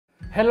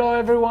Hello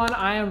everyone,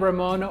 I am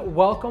Ramon.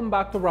 Welcome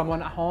back to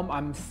Ramon at Home.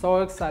 I'm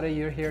so excited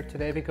you're here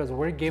today because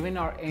we're giving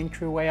our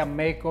entryway a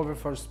makeover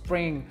for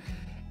spring.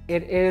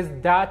 It is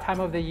that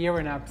time of the year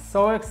and I'm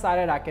so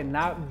excited. I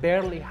cannot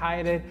barely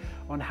hide it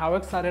on how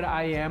excited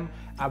I am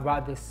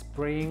about the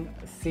spring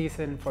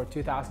season for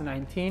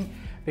 2019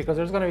 because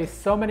there's going to be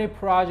so many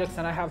projects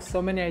and I have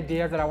so many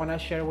ideas that I want to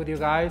share with you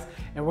guys,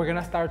 and we're going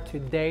to start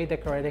today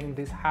decorating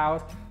this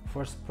house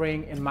for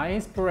spring. And my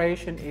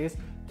inspiration is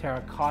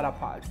terracotta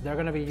pots. They're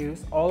going to be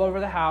used all over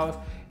the house,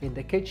 in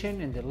the kitchen,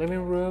 in the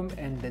living room,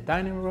 in the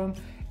dining room,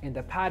 in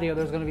the patio.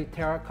 There's going to be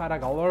terracotta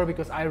galore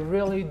because I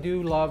really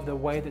do love the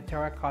way the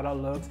terracotta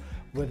looks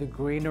with the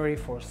greenery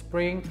for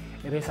spring.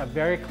 It is a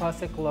very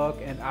classic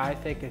look and I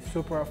think it's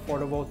super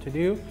affordable to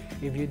do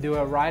if you do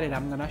it right, and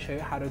I'm going to show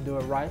you how to do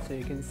it right so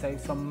you can save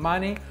some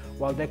money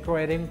while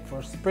decorating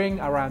for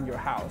spring around your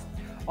house.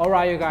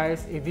 Alright you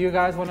guys, if you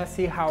guys want to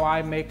see how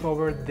I make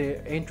over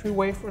the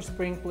entryway for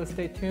spring, please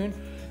stay tuned.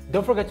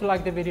 Don't forget to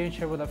like the video and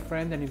share with a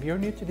friend, and if you're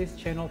new to this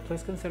channel,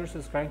 please consider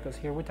subscribing because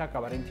here we talk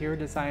about interior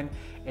design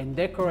and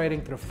decorating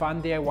through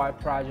fun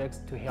DIY projects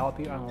to help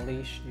you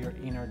unleash your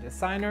inner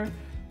designer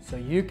so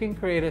you can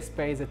create a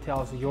space that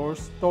tells your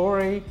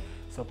story.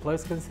 So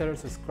please consider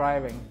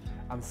subscribing.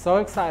 I'm so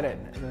excited.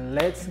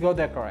 Let's go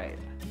decorate.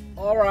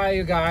 Alright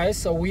you guys,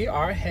 so we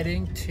are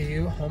heading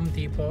to Home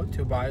Depot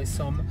to buy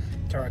some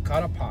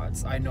terracotta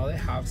pots. I know they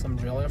have some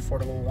really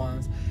affordable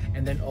ones,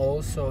 and then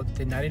also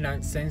the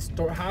 99-cent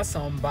store has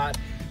some, but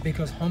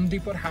because Home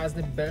Depot has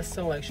the best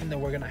selection,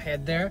 then we're gonna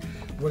head there.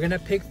 We're gonna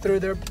pick through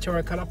their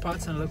terracotta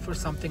pots and look for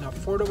something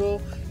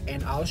affordable,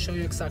 and I'll show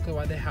you exactly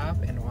what they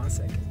have in 1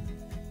 second.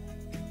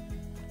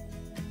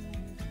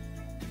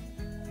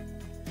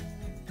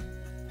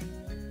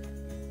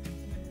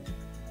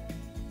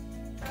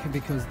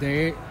 Because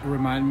they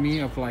remind me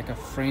of like a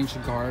French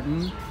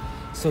garden.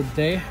 So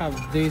they have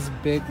this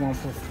big one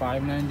for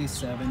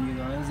 $5.97, you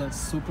guys. That's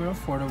super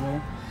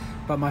affordable.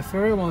 But my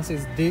favorite ones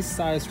is this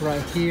size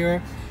right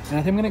here, and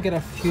I think I'm gonna get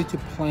a few to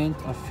plant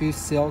a few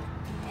silk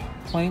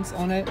plants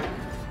on it.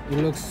 It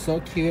looks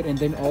so cute. And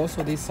then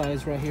also this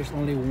size right here is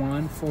only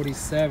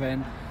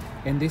 $147,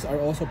 and these are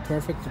also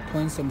perfect to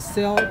plant some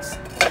silks.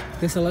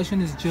 The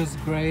selection is just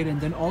great.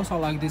 And then also I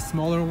like these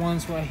smaller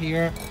ones right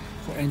here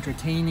for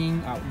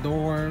entertaining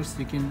outdoors.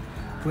 You can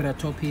put a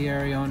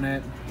topiary on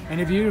it. And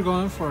if you're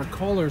going for a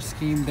color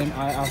scheme, then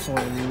I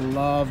absolutely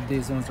love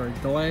these ones. Are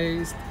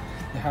glazed,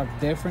 they have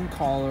different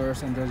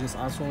colors and they're just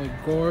absolutely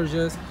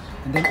gorgeous.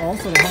 And then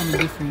also they have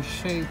in different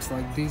shapes,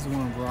 like this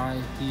one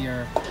right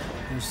here.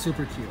 They're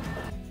super cute.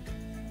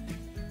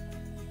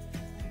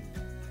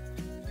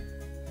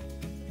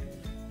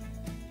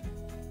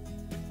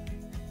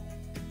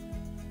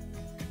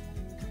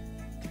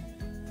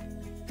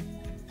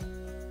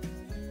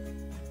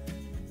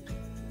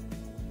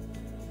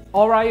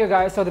 Alright you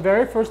guys, so the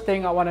very first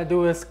thing I want to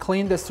do is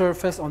clean the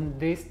surface on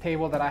this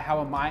table that I have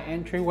on my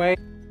entryway.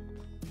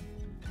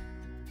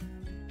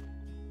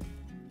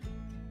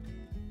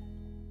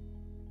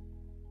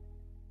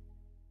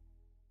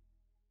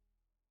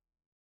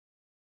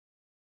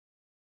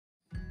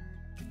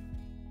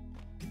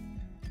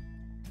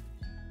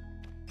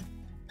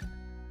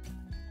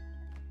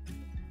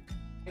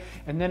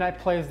 And then I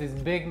place this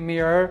big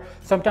mirror.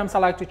 Sometimes I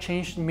like to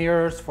change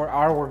mirrors for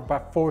artwork,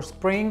 but for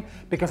spring,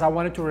 because I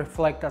want it to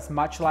reflect as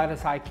much light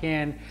as I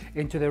can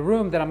into the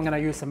room, then I'm gonna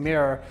use a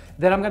mirror.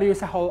 Then I'm gonna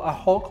use a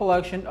whole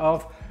collection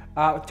of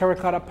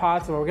terracotta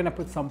pots where we're gonna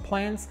put some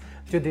plants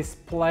to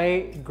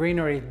display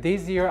greenery.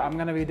 This year I'm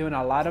gonna be doing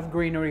a lot of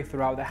greenery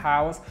throughout the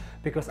house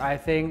because I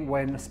think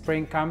when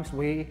spring comes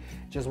we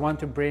just want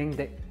to bring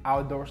the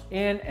outdoors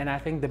in, and I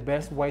think the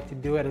best way to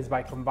do it is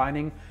by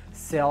combining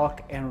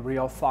silk and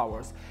real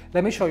flowers.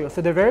 Let me show you.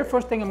 So the very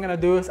first thing I'm gonna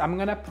do is I'm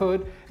gonna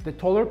put the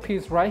taller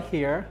piece right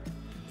here.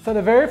 So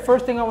the very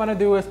first thing I wanna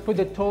do is put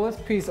the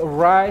tallest piece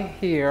right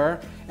here,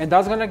 and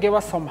that's gonna give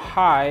us some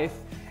height.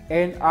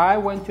 And I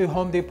went to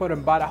Home Depot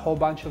and bought a whole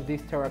bunch of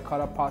these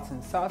terracotta pots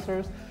and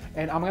saucers,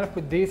 and I'm gonna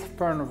put this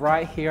fern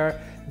right here.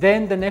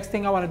 Then the next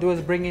thing I wanna do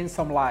is bring in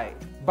some light.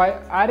 By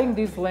adding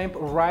this lamp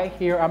right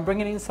here, I'm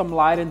bringing in some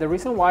light, and the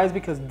reason why is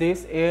because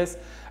this is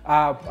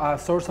a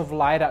source of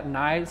light at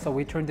night, so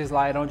we turn this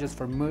light on just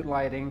for mood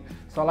lighting.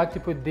 So I like to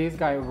put this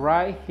guy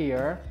right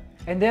here,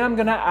 and then I'm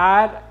gonna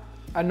add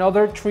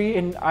another tree,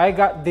 and I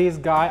got this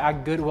guy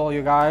at Goodwill,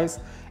 you guys.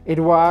 It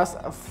was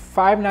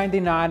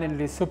 $5.99 and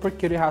it is super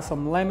cute. It has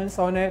some lemons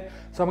on it.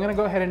 So I'm gonna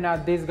go ahead and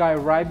add this guy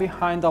right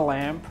behind the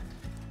lamp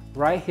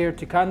right here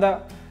to kind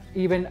of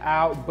even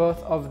out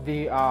both of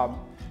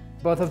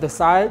the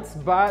sides.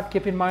 But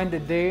keep in mind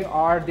that they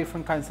are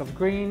different kinds of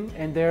green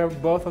and they're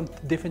both on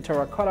different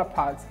terracotta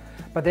pots,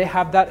 but they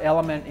have that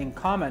element in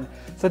common.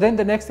 So then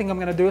the next thing I'm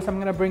gonna do is I'm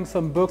gonna bring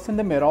some books in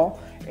the middle,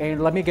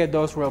 and let me get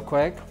those real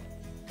quick.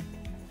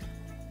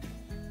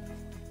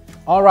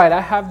 All right, I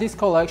have this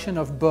collection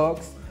of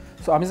books.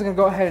 So I'm just gonna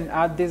go ahead and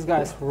add these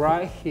guys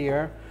right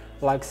here,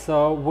 like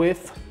so,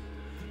 with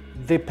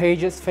the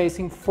pages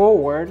facing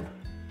forward.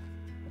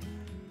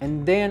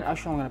 And then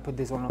actually I'm gonna put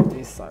this one on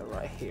this side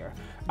right here.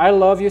 I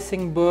love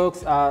using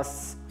books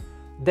as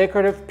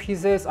decorative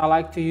pieces. I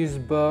like to use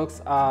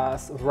books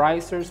as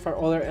risers for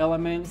other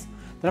elements.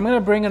 Then I'm gonna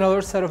bring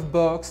another set of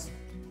books.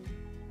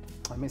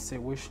 Let me see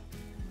which.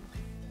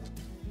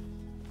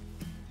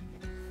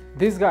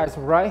 These guys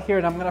right here,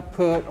 and I'm gonna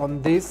put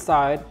on this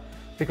side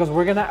because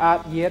we're gonna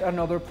add yet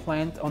another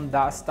plant on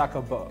that stack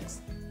of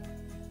books.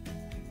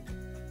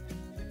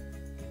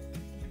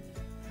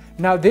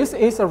 Now this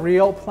is a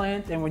real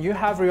plant, and when you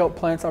have real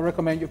plants, I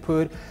recommend you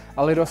put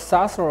a little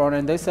sasser on it,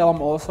 and they sell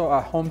them also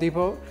at Home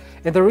Depot.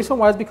 And the reason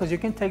why is because you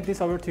can take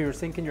this over to your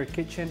sink in your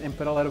kitchen and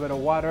put a little bit of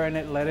water in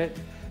it, let it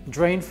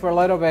drain for a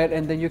little bit,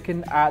 and then you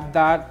can add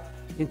that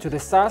into the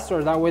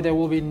sasser. That way there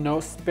will be no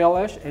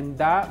spillage, and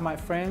that, my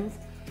friends,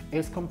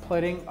 is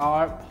completing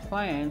our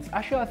plants.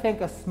 Actually, I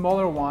think a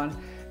smaller one,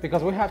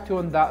 because we have two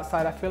on that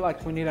side. I feel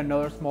like we need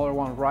another smaller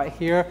one right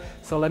here.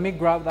 So let me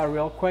grab that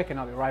real quick and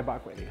I'll be right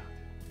back with you.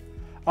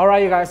 All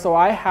right, you guys, so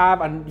I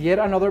have yet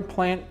another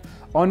plant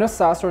on a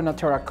saucer in a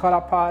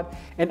terracotta pot,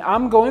 and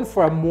I'm going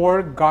for a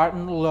more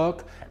garden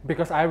look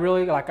because I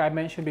really, like I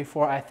mentioned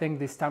before, I think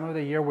this time of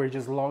the year we're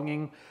just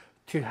longing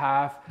to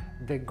have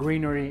the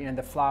greenery and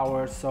the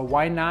flowers. So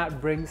why not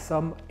bring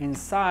some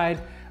inside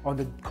on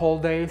the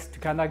cold days to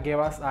kind of give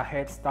us a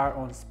head start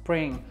on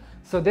spring.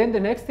 So then the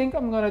next thing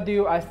I'm gonna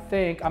do, I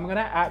think I'm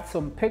gonna add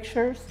some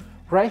pictures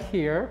right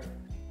here.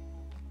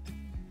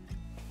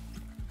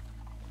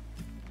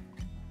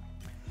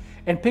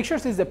 And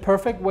pictures is the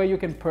perfect way you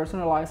can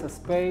personalize a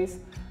space.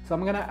 So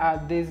I'm gonna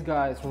add these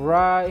guys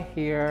right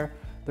here.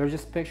 They're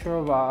just pictures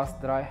of us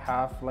that I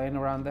have laying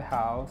around the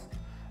house,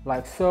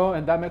 like so,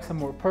 and that makes it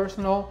more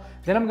personal.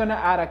 Then I'm gonna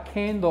add a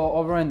candle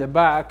over in the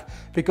back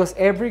because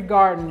every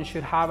garden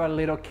should have a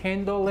little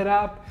candle lit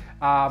up.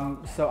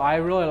 So I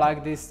really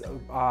like these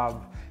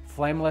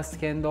flameless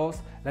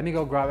candles. Let me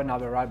go grab it and I'll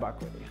be right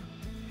back with you.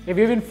 If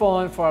you've been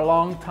following for a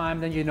long time,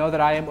 then you know that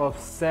I am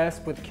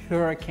obsessed with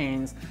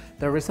hurricanes.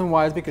 The reason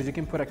why is because you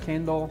can put a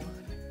candle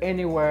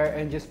anywhere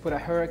and just put a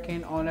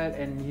hurricane on it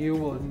and you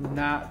will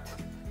not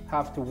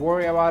have to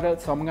worry about it.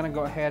 So I'm gonna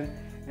go ahead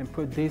and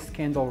put this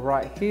candle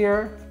right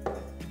here.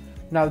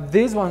 Now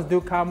these ones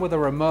do come with a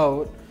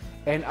remote,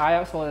 and I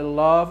absolutely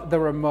love the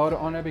remote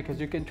on it because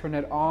you can turn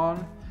it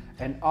on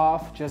and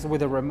off just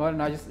with the remote,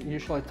 and I just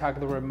usually tuck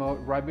the remote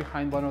right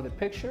behind one of the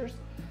pictures,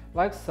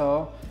 like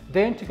so.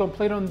 Then to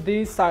complete on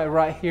this side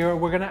right here,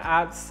 we're gonna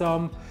add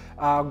some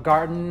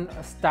garden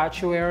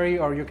statuary,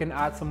 or you can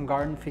add some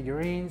garden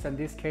figurines. In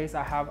this case,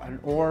 I have an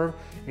orb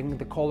in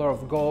the color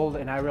of gold,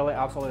 and I really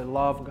absolutely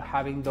love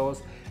having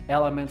those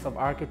elements of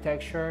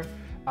architecture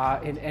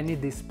in any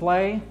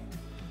display.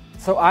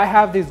 So I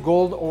have this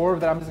gold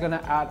orb that I'm just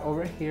gonna add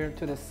over here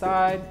to the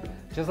side,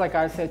 just like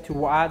I said,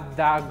 to add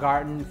that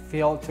garden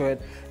feel to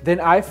it.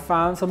 Then I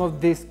found some of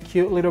these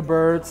cute little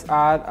birds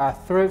at a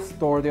thrift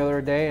store the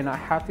other day, and I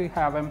had to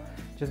have them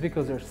just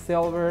because they're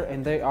silver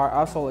and they are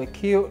absolutely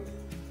cute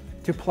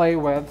to play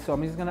with. So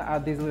I'm just gonna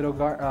add these little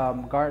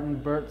garden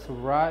birds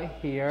right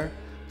here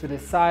to the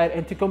side.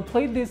 And to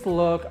complete this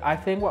look, I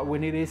think what we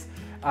need is,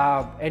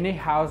 any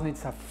house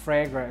needs a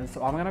fragrance.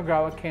 So I'm gonna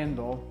grab a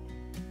candle.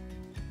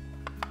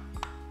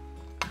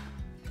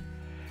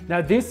 Now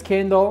this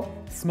candle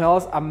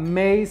smells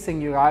amazing,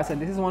 you guys,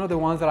 and this is one of the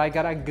ones that I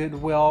got at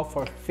Goodwill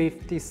for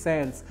 50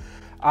 cents.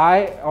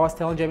 I was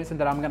telling Jameson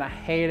that I'm gonna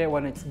hate it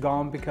when it's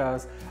gone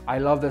because I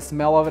love the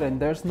smell of it, and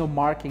there's no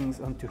markings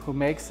onto who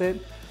makes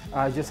it.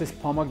 Just this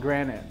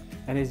pomegranate,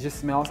 and it just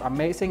smells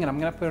amazing. And I'm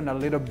gonna put it in a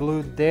little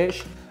blue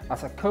dish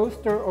as a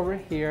coaster over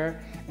here,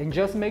 and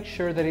just make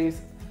sure that it's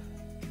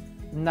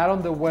not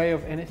on the way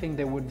of anything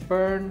that would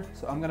burn.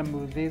 So I'm gonna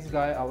move this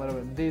guy a little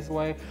bit this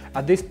way.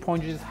 At this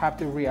point, you just have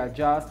to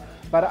readjust.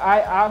 But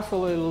I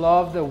absolutely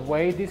love the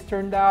way this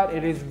turned out.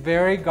 It is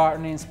very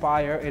garden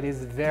inspired. It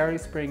is very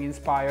spring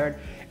inspired.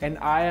 And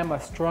I am a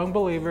strong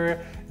believer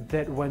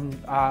that when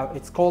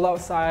it's cold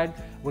outside,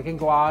 we can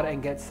go out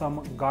and get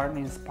some garden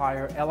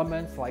inspired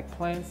elements like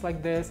plants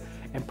like this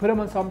and put them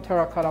on some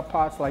terracotta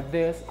pots like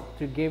this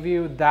to give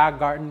you that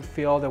garden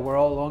feel that we're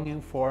all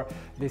longing for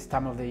this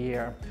time of the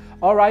year.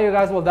 All right, you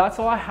guys, well, that's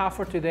all I have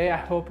for today. I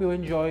hope you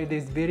enjoyed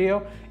this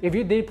video. If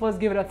you did, please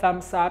give it a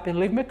thumbs up and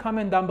leave me a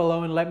comment down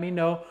below and let me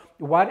know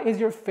what is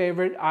your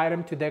favorite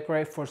item to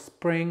decorate for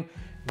spring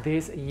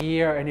this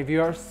year. And if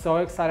you are so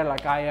excited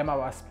like I am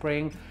about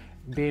spring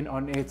being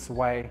on its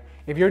way.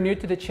 If you're new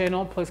to the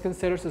channel, please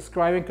consider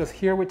subscribing, because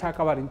here we talk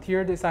about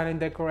interior design and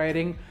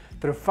decorating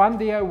through fun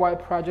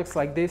DIY projects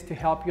like this to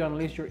help you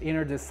unleash your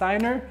inner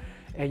designer.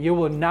 And you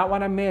will not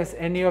want to miss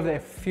any of the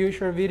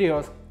future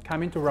videos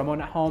coming to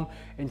Ramon at Home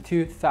in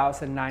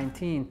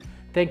 2019.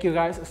 Thank you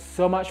guys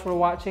so much for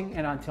watching,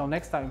 and until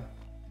next time,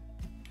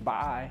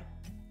 bye.